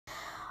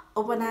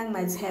Bonang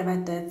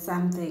Offers did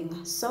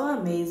something so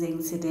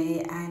amazing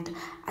today, and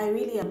I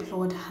really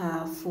applaud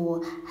her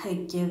for her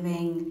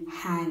giving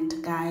hand,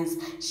 guys.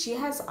 She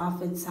has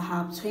offered to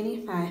help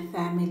 25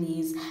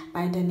 families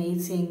by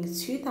donating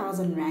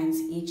 2,000 rands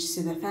each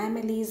to the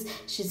families.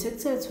 She took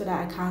to her Twitter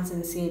account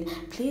and said,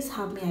 "Please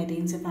help me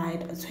identify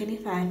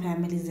 25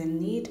 families in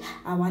need.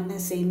 I want to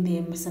send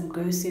them some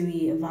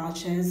grocery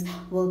vouchers.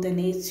 We'll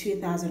donate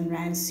 2,000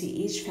 rands to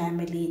each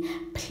family.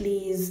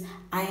 Please."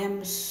 I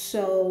am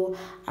so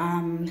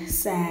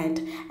sad.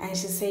 And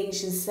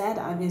she's sad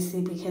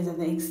obviously because of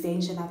the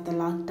extension of the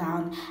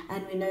lockdown,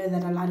 and we know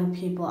that a lot of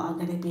people are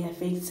going to be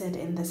affected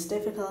in this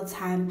difficult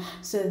time.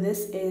 So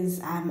this is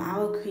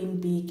our Queen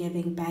Bee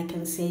giving back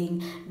and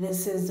saying,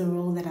 this is the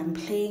role that I'm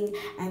playing,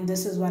 and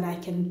this is what I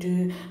can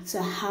do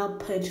to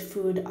help put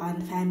food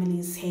on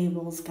families'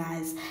 tables,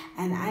 guys.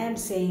 And I am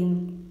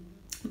saying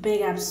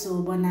big ups to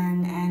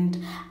Bonang, and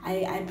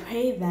I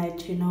pray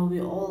that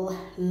we all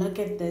look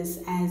at this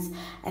as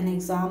an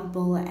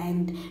example,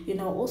 and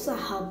also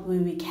help where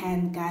we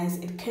can, guys.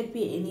 It could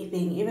be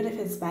anything, even if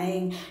it's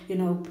buying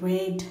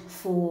bread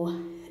for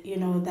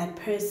that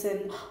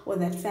person or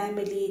that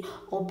family,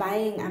 or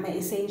buying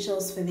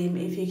essentials for them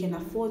if you can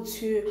afford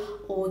to,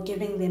 or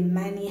giving them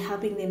money,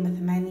 helping them with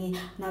money.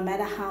 No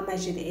matter how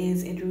much it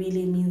is, it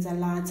really means a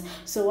lot.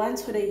 So one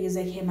Twitter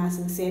user came out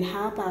and said,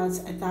 how about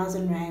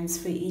 1,000 rands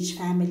for each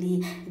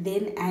family,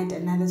 then add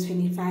another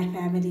 25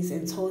 families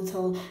in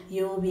total,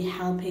 you will be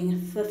helping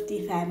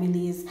 50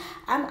 families.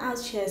 I'm out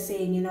here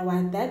saying, you know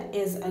what, that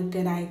is a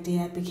good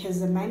idea, because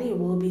the money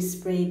will be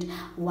spread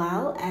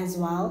well as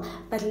well.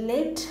 But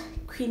let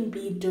Queen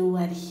Bee do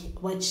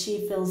what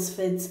she feels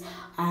fit,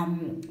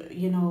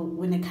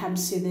 when it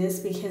comes to this,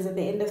 because at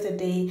the end of the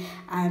day,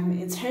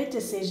 it's her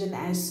decision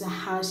as to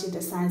how she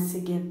decides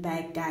to give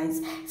back, guys.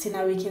 So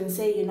now we can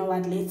say, you know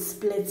what, let's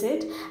split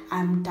it,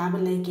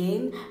 double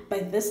again,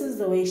 but this is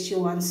the way she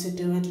wants to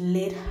do it.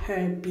 Let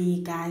her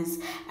be, guys.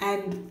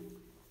 And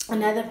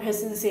another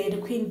person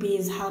said, Queen Bee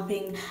is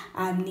helping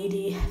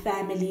needy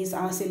families.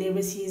 Our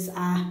celebrities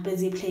are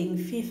busy playing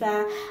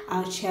FIFA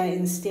out here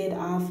instead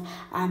of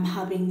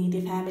helping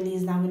needy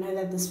families. Now we know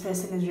that this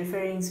person is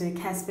referring to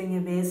Casper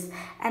Nyovest.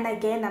 And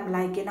again, I'm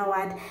like, you know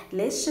what?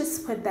 Let's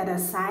just put that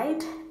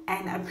aside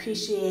and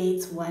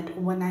appreciate what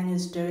Bonang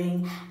is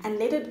doing, and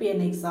let it be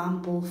an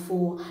example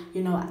for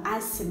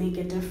us to make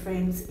a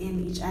difference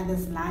in each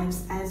other's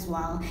lives as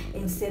well,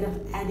 instead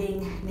of adding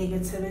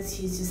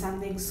negativity to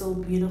something so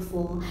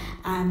beautiful.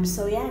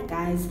 So yeah,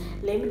 guys,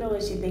 let me know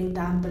what you think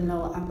down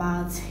below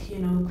about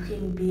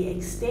Queen Bee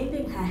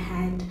extending her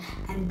hand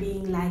and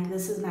being like,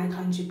 this is my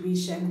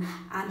contribution,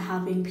 I'm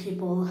helping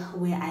people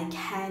where I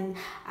can.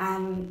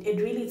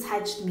 It really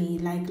touched me,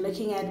 like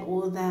looking at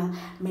all the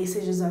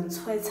messages on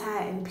Twitter,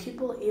 and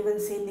people even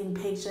sending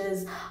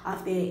pictures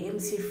of their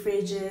empty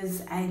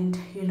fridges and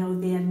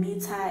their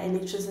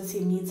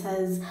electricity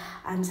meters.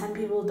 Some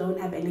people don't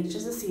have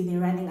electricity, they're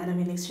running out of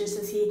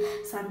electricity.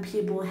 Some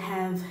people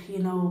have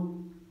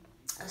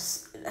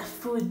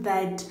food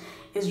that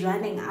is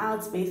running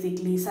out,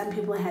 basically. Some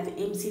people have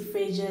empty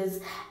fridges,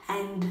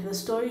 and the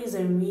stories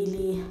are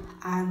really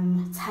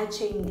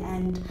touching,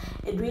 and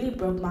it really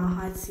broke my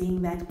heart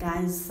seeing that,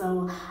 guys.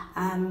 So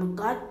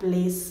God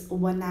bless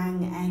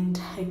Bonang and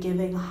her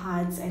giving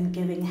hearts and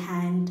giving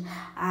hand.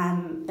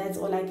 That's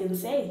all I can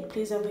say.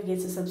 Please don't forget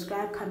to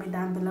subscribe, comment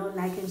down below,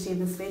 like and share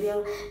this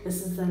video.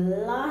 This is the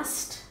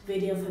last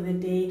video for the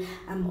day.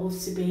 I'm off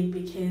to bed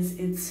because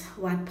it's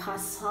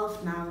past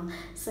 12 now.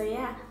 So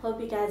yeah,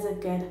 hope you guys are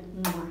good.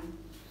 Mwah.